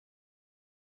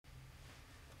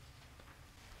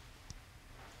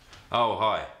Oh,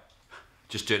 hi.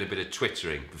 Just doing a bit of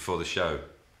twittering before the show.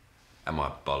 And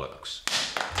my bollocks.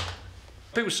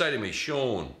 People say to me,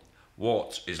 Sean,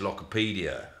 what is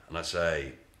Lockipedia? And I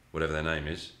say, whatever their name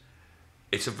is,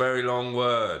 it's a very long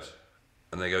word.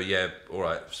 And they go, yeah, all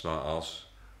right, smart ass.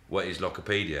 What is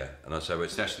Lockipedia? And I say, well,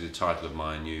 it's actually the title of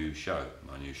my new show.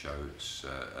 It's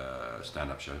a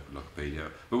stand-up show called Lockipedia.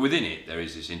 But within it, there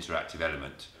is this interactive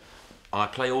element. I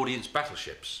play audience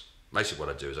battleships. Basically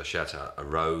what I do is I shout out a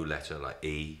row letter like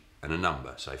E and a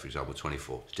number, say for example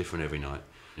 24. It's different every night.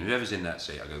 And whoever's in that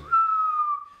seat, I go, and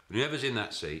whoever's in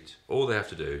that seat, all they have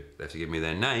to do, they have to give me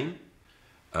their name,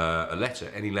 a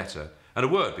letter, any letter, and a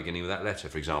word beginning with that letter,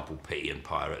 for example, P and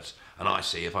pirates, and I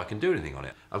see if I can do anything on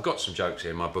it. I've got some jokes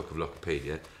here in my book of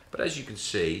Lockipedia, but as you can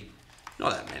see,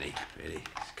 not that many, really.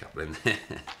 There's a couple in there.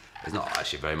 There's not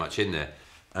actually very much in there.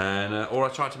 And, or I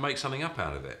try to make something up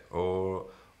out of it, or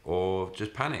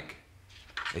just panic.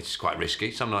 It's quite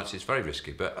risky. Some nights it's very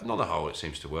risky, but on the whole it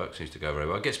seems to work, seems to go very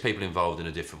well. It gets people involved in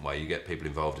a different way. You get people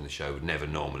involved in the show who would never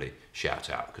normally shout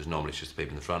out, because normally it's just the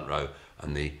people in the front row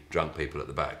and the drunk people at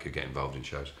the back who get involved in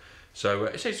shows. So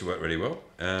it seems to work really well.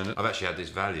 And I've actually had this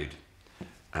valued,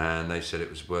 and they said it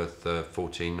was worth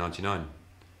 $14.99. And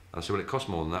I said, well, it costs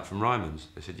more than that from Ryman's.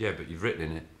 They said, yeah, but you've written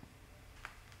in it.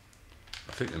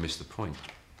 I think they missed the point.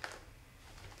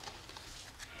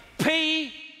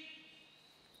 P22.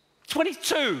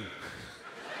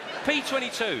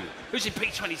 P22. Who's in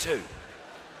P22?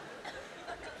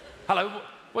 Hello,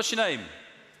 what's your name?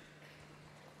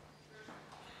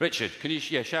 Richard. Can you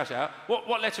shout it out?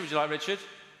 What letter would you like, Richard?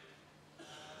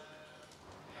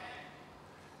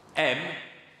 M.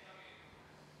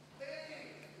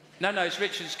 No, it's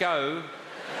Richard's go.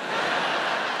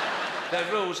 There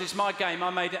are rules. It's my game. I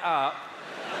made it up.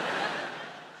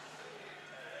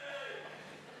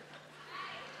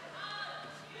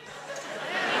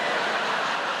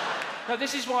 No,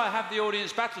 this is why I have the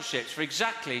audience battleships, for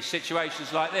exactly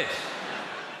situations like this.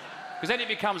 Because then it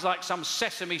becomes like some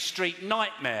Sesame Street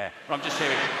nightmare, where I'm just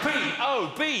hearing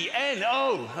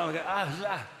P-O-B-N-O. Oh,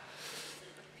 ah.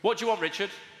 What do you want, Richard?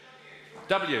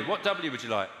 W. What W would you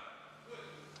like?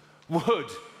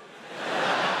 Wood.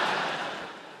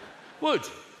 Wood.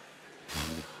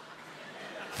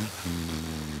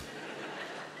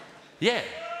 Yeah.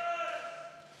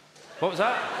 What was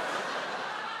that?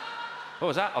 What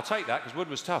was that? I'll take that, because wood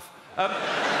was tough.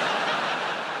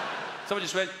 Someone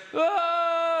just went,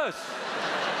 "Worse!"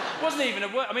 Wasn't even a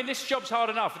word. I mean, this job's hard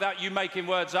enough without you making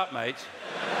words up, mate.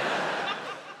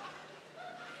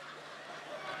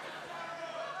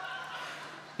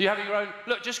 You having your own...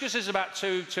 Look, just because there's about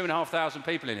 2,500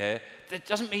 people in here, that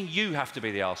doesn't mean you have to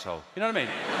be the arsehole. You know what I mean?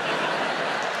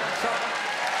 So,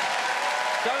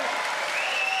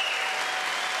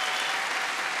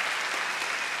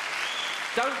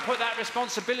 don't put that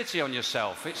responsibility on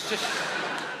yourself. It's just...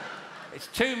 it's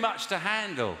too much to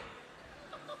handle.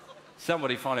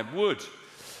 Somebody find him wood.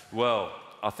 Well,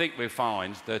 I think we'll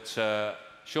find that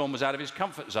Sean was out of his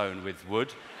comfort zone with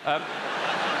wood.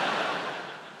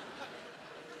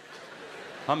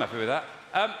 I'm happy with that.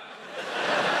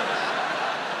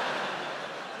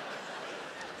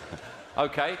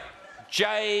 OK.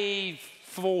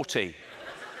 J40.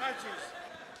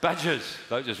 Badgers.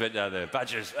 They just went down there.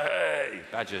 Badgers. Hey,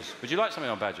 badgers. Would you like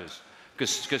something on badgers?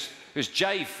 Because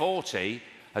J40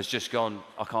 has just gone,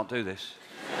 I can't do this.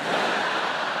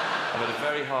 I've had a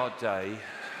very hard day.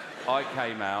 I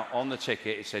came out on the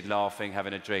ticket, it said laughing,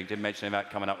 having a drink, didn't mention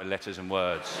about coming up with letters and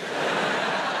words.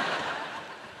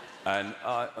 And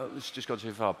it's just gone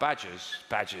too far.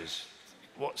 Badgers.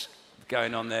 What's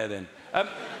going on there then?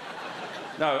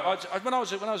 No, when I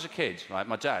was a kid, right,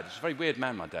 my dad, he's a very weird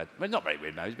man, my dad. Well, not very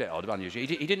weird man, he's a bit odd, unusual.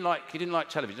 He didn't like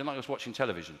television, he didn't like us watching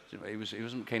television. He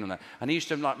wasn't keen on that. And he used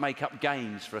to make up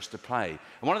games for us to play.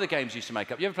 And one of the games he used to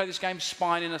make up, you ever play this game,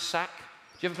 Spine in a Sack?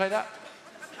 Did you ever play that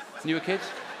when you were kids?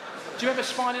 Do you remember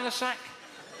Spine in a Sack?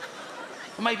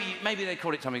 Or maybe they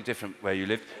called it something different where you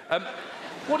lived.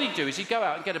 What he'd do is he'd go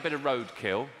out and get a bit of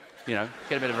roadkill, you know,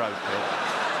 Any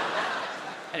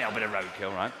old bit of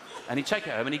roadkill, right? And he'd take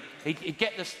it home and he'd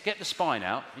get the spine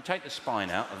out. He'd take the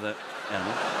spine out of the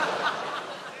animal.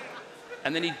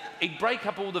 And then he'd break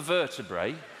up all the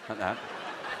vertebrae, like that.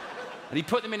 And he'd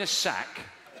put them in a sack.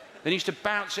 Then he used to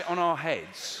bounce it on our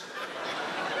heads.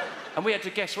 And we had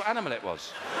to guess what animal it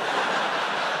was.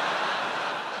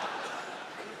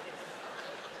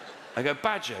 I go,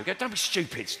 badger. I go, don't be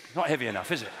stupid. It's not heavy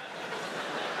enough, is it?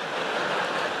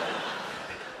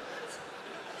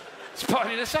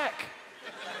 Spine in a sack.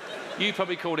 You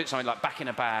probably called it something like back in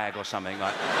a bag or something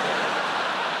like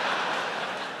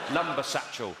lumber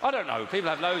satchel. I don't know. People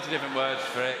have loads of different words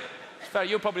for it. It's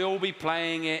You'll probably all be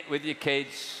playing it with your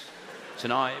kids.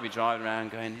 Tonight you'll be driving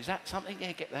around going, is that something?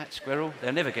 Yeah, get that, squirrel.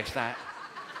 They'll never guess that.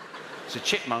 It's a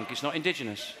chipmunk, it's not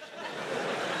indigenous.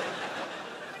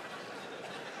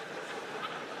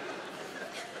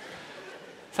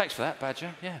 Thanks for that,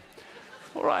 Badger, yeah.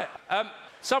 All right,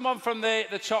 someone from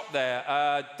the top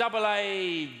there, double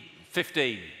A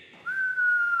 15.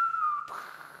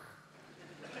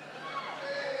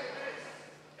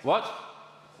 What?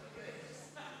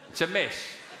 It's a miss.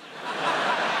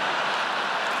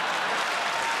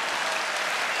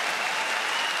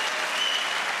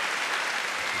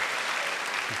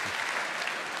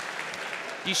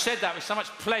 You said that with so much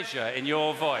pleasure in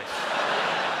your voice.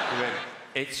 You went,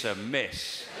 it's a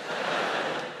miss.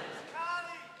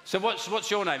 So what's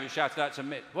your name? You shouted out to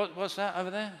miss. What's that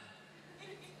over there?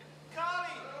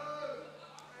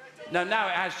 No, now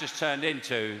it has just turned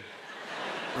into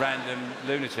random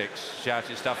lunatics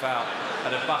shouting stuff out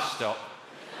at a bus stop.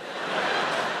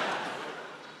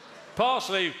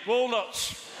 Parsley,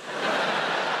 walnuts.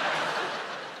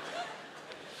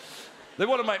 They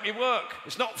want to make me work.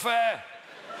 It's not fair.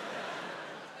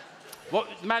 The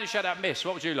man who shouted out miss,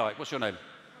 what would you like? What's your name?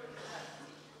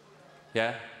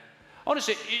 Yeah?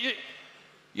 Honestly,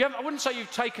 I wouldn't say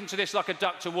you've taken to this like a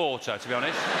duck to water, to be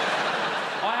honest.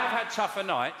 I have had tougher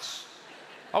nights.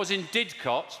 I was in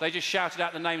Didcot. They just shouted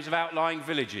out the names of outlying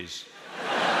villages.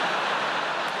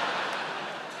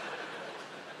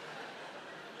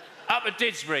 Up at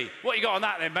Didsbury. What you got on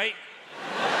that then, mate?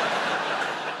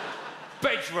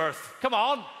 Bedgeworth. Come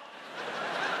on.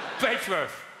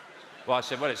 Bedgeworth. Well, I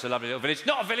said, well, it's a lovely little village.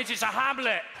 Not a village, it's a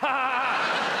hamlet.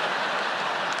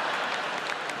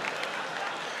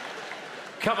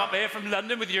 Come up here from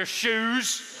London with your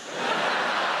shoes.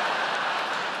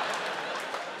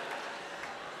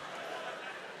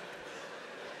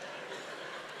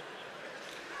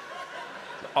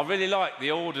 I really like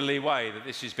the orderly way that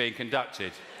this is being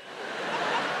conducted.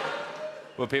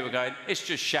 Where people are going, it's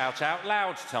just shout out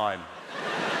loud time.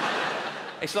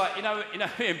 It's like, you know,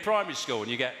 in primary school,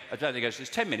 and you get, I don't think it goes, it's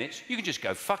 10 minutes, you can just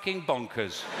go fucking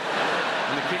bonkers.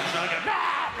 And the kids are trying to go,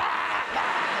 blah, blah, blah.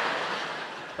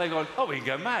 They go, oh, we can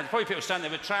go mad. Probably people standing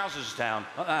there with trousers down,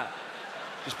 like that.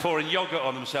 Just pouring yoghurt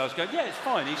on themselves, going, yeah, it's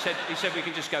fine. He said we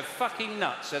can just go fucking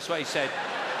nuts. That's what he said.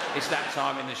 It's that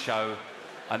time in the show.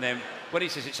 And then when he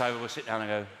says it's over, we'll sit down and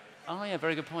go, oh, yeah,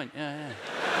 very good point. Yeah, yeah.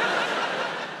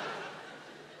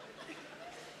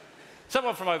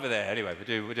 Someone from over there. Anyway,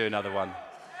 we'll do another one.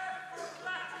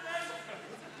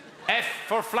 F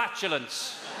for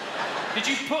flatulence. Did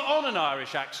you put on an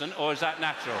Irish accent, or is that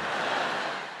natural?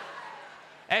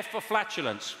 F for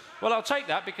flatulence. Well, I'll take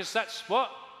that because that's what?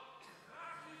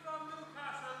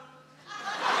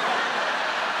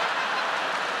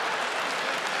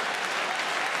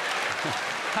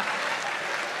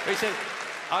 He said,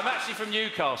 I'm actually from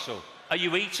Newcastle. Are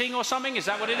you eating or something? Is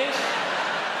that what it is?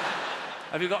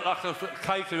 Have you got like a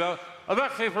cake? I'm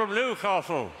actually from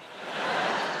Newcastle.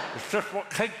 It's just what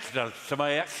cake does to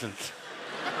my accent.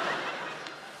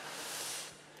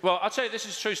 Well, I'll tell you, this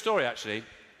is a true story, actually.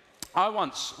 I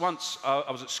once I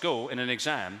was at school in an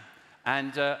exam,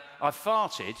 and I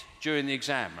farted during the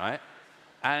exam, right?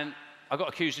 And I got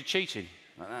accused of cheating,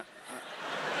 like that.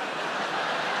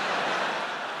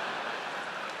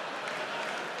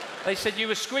 They said, you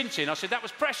were squinting. I said, that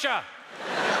was pressure.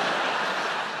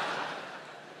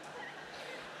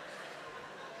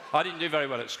 I didn't do very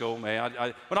well at school, me.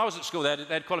 When I was at school, they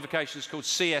had qualifications called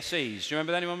CSEs. Do you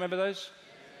remember? Anyone remember those?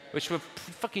 Which were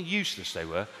fucking useless, they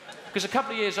were. Because a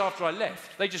couple of years after I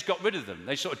left, they just got rid of them.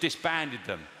 They sort of disbanded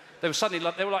them. They were suddenly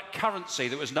like, they were like currency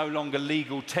that was no longer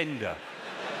legal tender.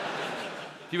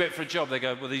 If you went for a job, they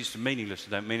go, well, these are meaningless,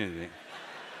 they don't mean anything.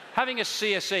 Having a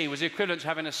CSE was the equivalent to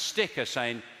having a sticker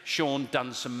saying, Sean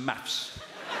done some maths.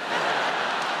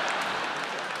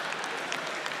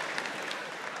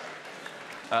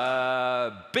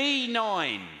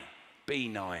 B9.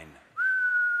 B9.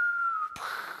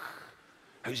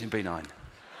 Who's in B9?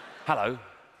 Hello.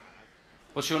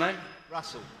 What's your name?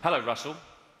 Russell. Hello, Russell.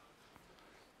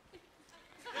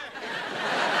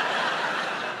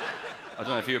 I don't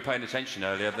know if you were paying attention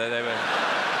earlier. They were...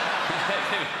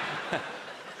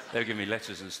 they were giving me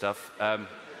letters and stuff. A.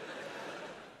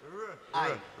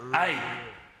 A.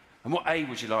 And what A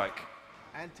would you like?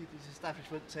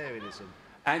 Anti-disestablishmentarianism.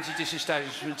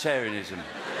 Anti-disestablishmentarianism.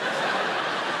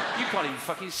 You can't even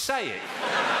fucking say it.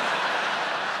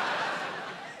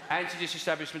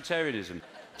 Anti-disestablishmentarianism.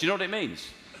 Do you know what it means?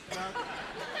 No.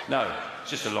 No,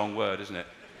 it's just a long word, isn't it?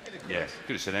 Yeah,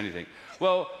 could have said anything.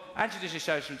 Well,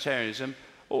 anti-disestablishmentarianism,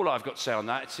 all I've got to say on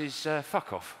that is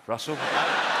fuck off, Russell.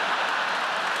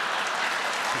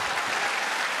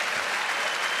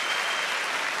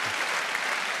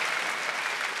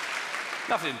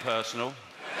 Nothing personal.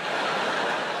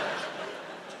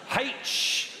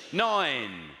 H9.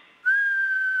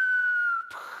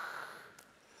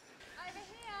 Over here.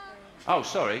 Oh,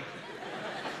 sorry.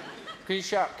 Can you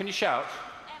shout? Can you shout?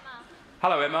 Emma.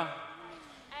 Hello, Emma.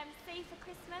 C for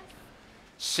Christmas.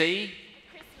 C?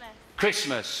 Christmas.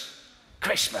 Christmas.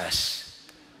 Christmas.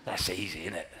 That's easy,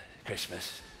 isn't it?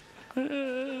 Christmas.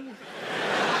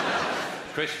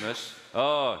 Christmas.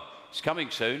 Oh, it's coming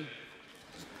soon.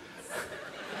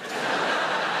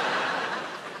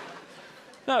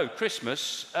 No,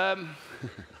 Christmas. What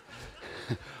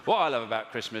I love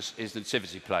about Christmas is the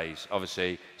nativity plays,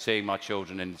 obviously, seeing my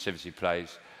children in nativity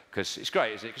plays, because it's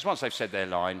great, isn't it? Because once they've said their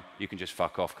line, you can just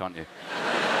fuck off, can't you?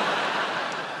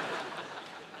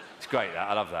 It's great, that.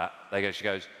 I love that. She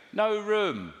goes, no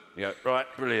room. You go, right,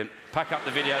 brilliant. Pack up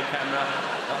the video camera,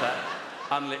 like that.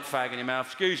 Unlit fag in your mouth.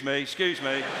 Excuse me, excuse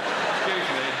me, excuse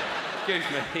me, excuse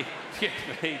me, excuse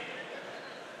me.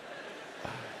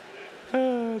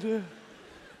 Oh, dear.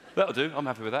 That'll do, I'm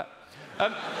happy with that.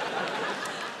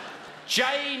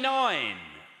 J9.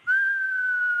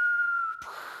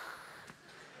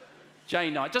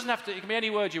 J9. It doesn't have to, it can be any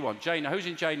word you want. J9. Who's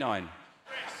in J9?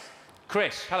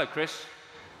 Chris. Hello, Chris.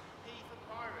 P for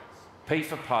pirates. P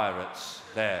for pirates.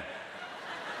 There.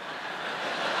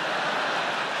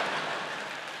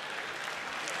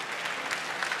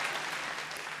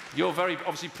 You're very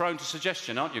obviously prone to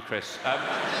suggestion, aren't you, Chris?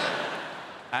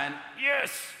 And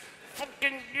yes,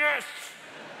 fucking yes.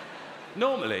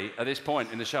 Normally, at this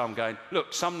point in the show, I'm going,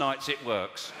 look, some nights it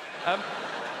works.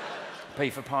 P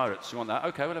for pirates. You want that?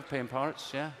 OK, we'll have P and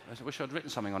pirates, yeah. I wish I'd written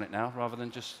something on it now, rather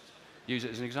than just use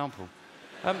it as an example.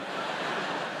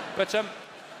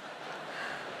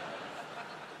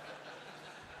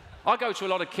 I go to a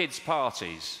lot of kids'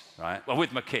 parties, right? Well,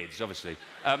 with my kids, obviously.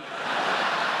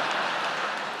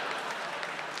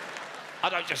 I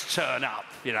don't just turn up,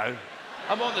 you know.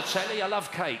 I'm on the telly, I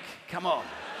love cake, come on.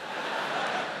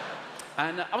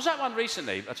 And I was at one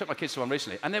recently, I took my kids to one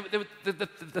recently, and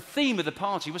the theme of the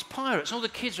party was pirates. All the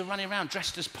kids were running around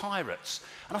dressed as pirates.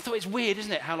 And I thought, it's weird,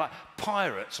 isn't it, how like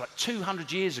pirates, like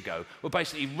 200 years ago, were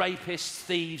basically rapists,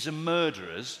 thieves and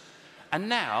murderers, and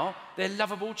now they're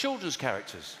lovable children's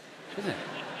characters, isn't it?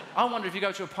 I wonder if you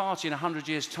go to a party in 100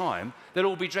 years' time, they'll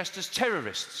all be dressed as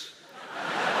terrorists.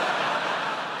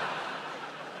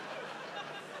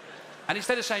 And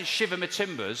instead of saying, shiver my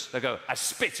timbers, they go, I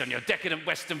spit on your decadent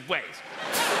Western ways.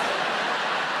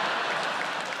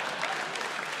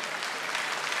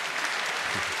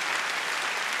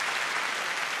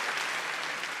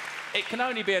 It can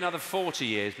only be another 40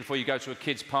 years before you go to a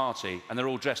kid's party and they're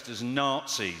all dressed as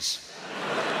Nazis.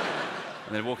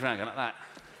 And they're walking around going like that.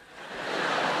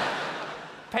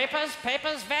 Papers,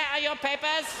 papers, where are your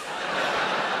papers?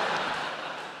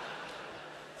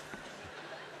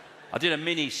 I did a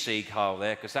mini Sieg Heil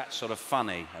there, because that's sort of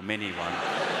funny, a mini one.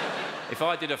 If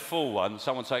I did a full one,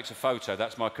 someone takes a photo,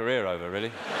 that's my career over, really.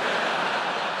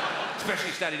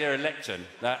 Especially standing there in lectern,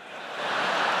 that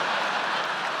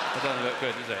doesn't look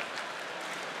good, does it?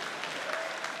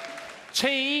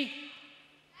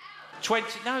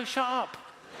 T20, no, shut up.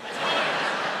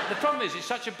 The problem is, it's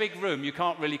such a big room, you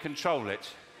can't really control it.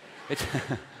 It's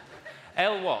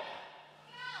L what?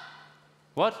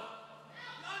 What?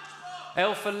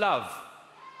 L for love.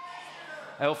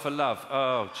 L for love.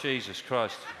 Oh, Jesus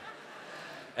Christ.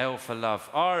 L for love.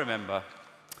 I remember.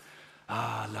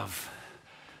 Ah, love.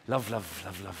 Love, love,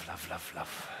 love, love, love, love,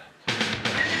 love.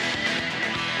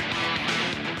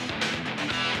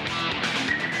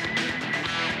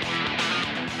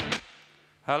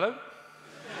 Hello?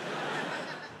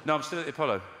 No, I'm still at the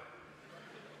Apollo.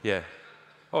 Yeah.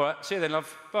 All right, see you then,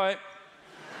 love. Bye.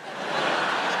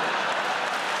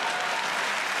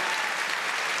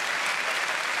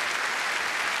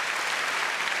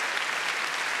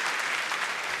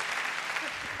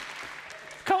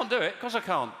 Can't do it, of course I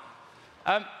can't.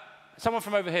 Someone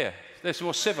from over here. There's some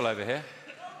more civil over here.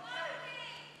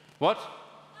 What?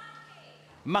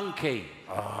 Monkey.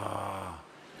 Oh,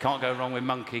 can't go wrong with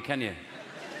monkey, can you?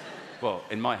 Well,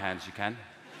 in my hands you can.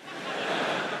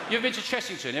 You ever been to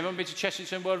Chessington? Everyone been to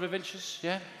Chessington World of Adventures?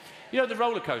 Yeah? You know the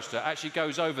roller coaster actually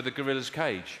goes over the gorilla's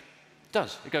cage. It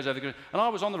does. It goes over the gorilla. And I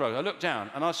was on the road. I looked down,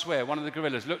 and I swear one of the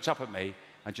gorillas looked up at me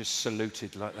and just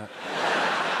saluted like that.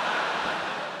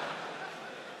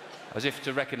 As if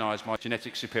to recognise my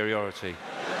genetic superiority.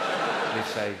 They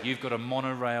say, you've got a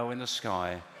monorail in the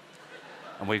sky,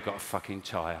 and we've got a fucking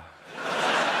tyre.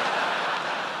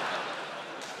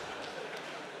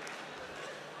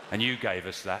 And you gave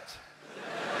us that.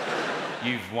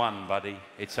 You've won, buddy.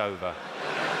 It's over.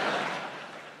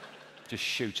 Just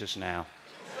shoot us now.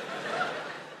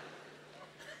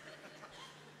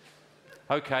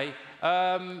 Okay.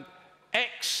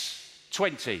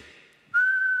 X20.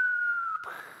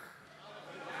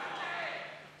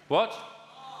 What?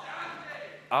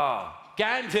 Ah,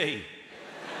 Gandhi.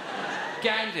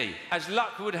 Gandhi. As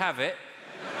luck would have it,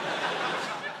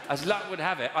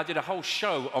 I did a whole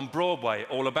show on Broadway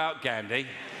all about Gandhi.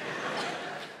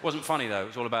 Wasn't funny though, it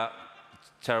was all about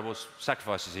terrible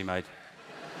sacrifices he made.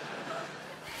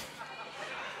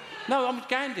 No, I'm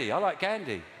Gandhi. I like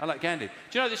Gandhi. I like Gandhi. Do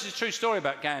you know this is a true story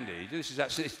about Gandhi? This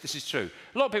is true.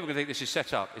 A lot of people can think this is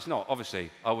set up. It's not,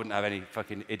 obviously. I wouldn't have any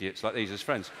fucking idiots like these as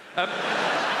friends. But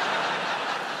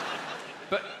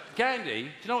Gandhi, do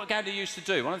you know what Gandhi used to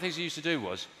do? One of the things he used to do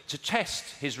was to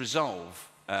test his resolve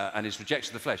and his rejection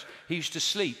of the flesh. He used to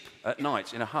sleep at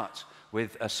night in a hut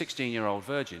with a 16-year-old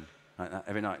virgin like that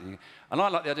every night. And I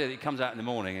like the idea that he comes out in the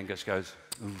morning and just goes,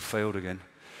 "Ooh, failed again.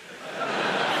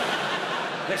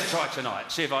 Let's try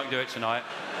tonight, see if I can do it tonight."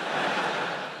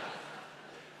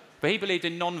 But he believed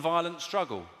in non-violent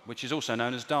struggle, which is also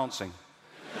known as dancing.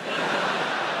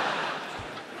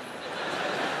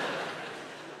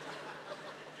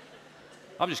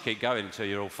 I'll just keep going until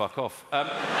you all fuck off.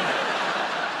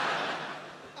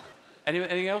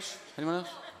 Anything else? Anyone else?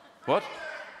 What?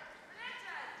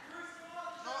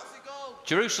 Nazi goal.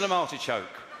 Jerusalem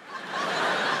artichoke.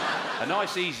 A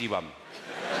nice easy one.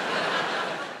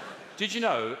 Did you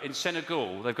know in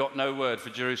Senegal they've got no word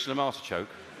for Jerusalem artichoke?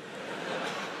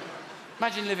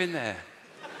 Imagine living there.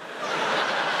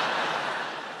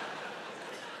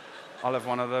 I'll have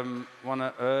one of them. What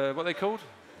are they called?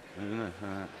 I don't know.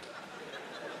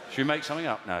 Should we make something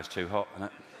up? No, it's too hot, isn't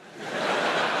it?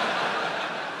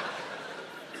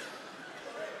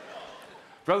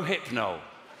 Rohypnol.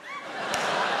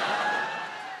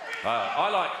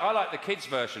 I like the kids'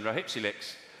 version,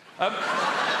 Rohypsilix.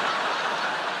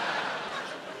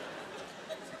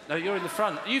 No, you're in the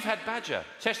front. You've had badger.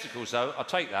 Testicles, though, I'll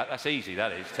take that. That's easy,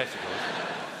 that is, testicles.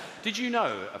 Did you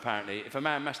know, apparently, if a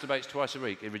man masturbates twice a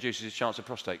week, it reduces his chance of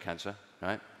prostate cancer,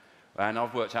 right? And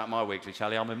I've worked out my weekly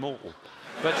tally, I'm immortal.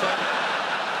 But,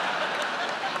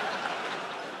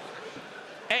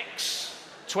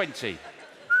 X20.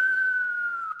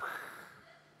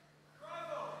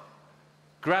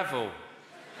 Gravel.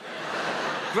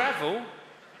 Gravel?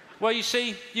 Well, you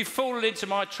see, you've fallen into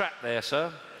my trap there,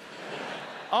 sir.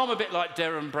 I'm a bit like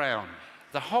Derren Brown.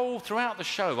 Throughout the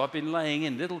show, I've been laying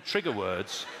in little trigger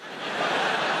words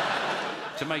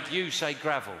to make you say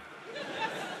gravel.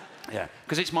 Yeah,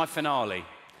 because it's my finale.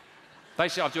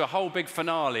 Basically, I'll do a whole big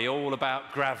finale all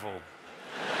about gravel.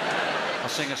 I'll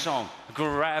sing a song.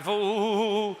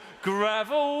 Gravel,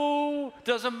 gravel,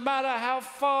 doesn't matter how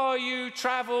far you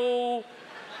travel,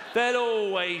 there'll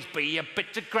always be a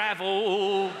bit of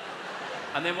gravel.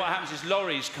 And then what happens is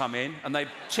lorries come in and they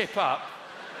tip up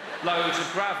loads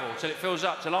of gravel till it fills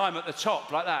up, till I'm at the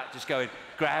top like that, just going,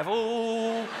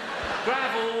 gravel,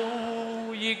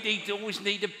 gravel, you always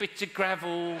need a bit of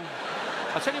gravel.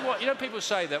 I'll tell you what, you know people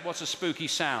say that what's a spooky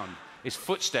sound is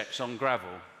footsteps on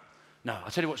gravel. No, I'll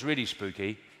tell you what's really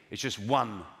spooky, it's just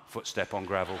one footstep on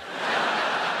gravel.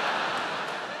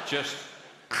 Just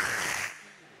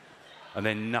and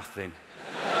then nothing.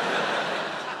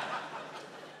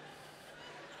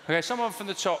 Okay, someone from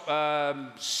the top,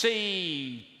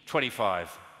 C25.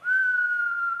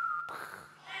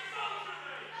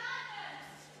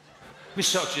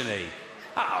 Misogyny.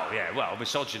 Oh, yeah, well,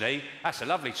 misogyny, that's a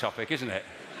lovely topic, isn't it?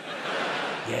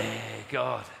 Yeah,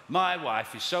 God. My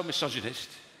wife is so misogynist.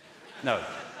 No.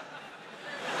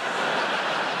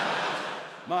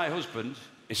 My husband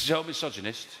is so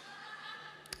misogynist.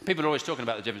 People are always talking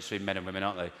about the difference between men and women,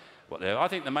 aren't they? I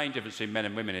think the main difference between men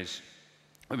and women is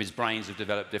women's brains have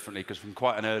developed differently because from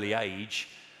quite an early age,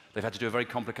 they've had to do a very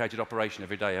complicated operation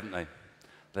every day, haven't they?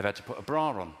 They've had to put a bra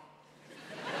on.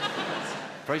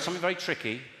 Something very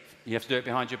tricky. You have to do it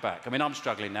behind your back. I mean, I'm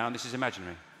struggling now, and this is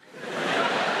imaginary.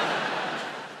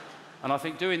 And I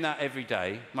think doing that every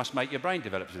day must make your brain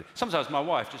develop. Sometimes my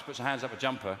wife just puts her hands up a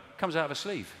jumper, comes out of her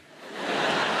sleeve.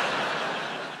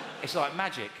 It's like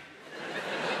magic.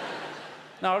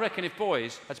 Now, I reckon if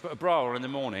boys had to put a bra on in the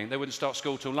morning, they wouldn't start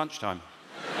school till lunchtime.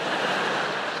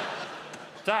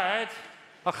 Dad,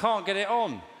 I can't get it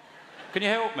on. Can you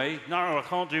help me? No, I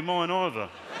can't do mine either.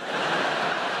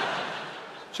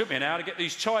 Took me an hour to get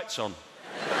these tights on.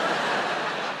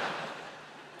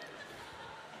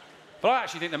 But I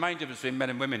actually think the main difference between men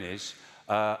and women is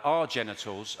our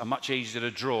genitals are much easier to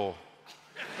draw.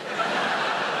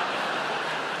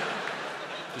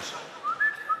 Just,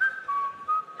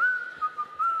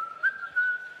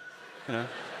 you know.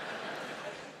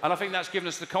 And I think that's given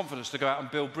us the confidence to go out and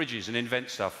build bridges and invent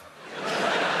stuff.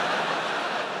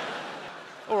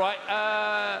 All right,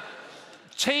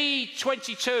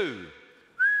 T22.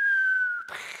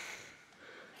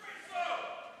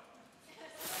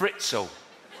 Fritzl.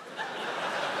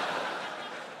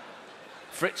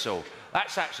 Fritzl.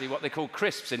 That's actually what they call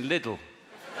crisps in Lidl.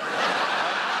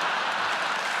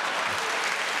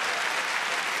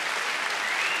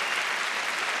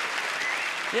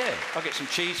 Yeah, I'll get some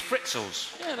cheese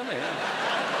Fritzls. Yeah, don't I?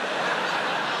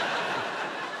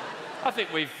 I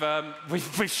think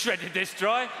we've shredded this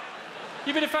dry.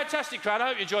 You've been a fantastic crowd. I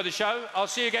hope you enjoyed the show. I'll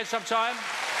see you again sometime.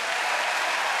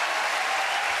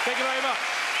 Thank you very much.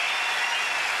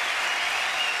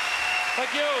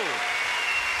 Thank you.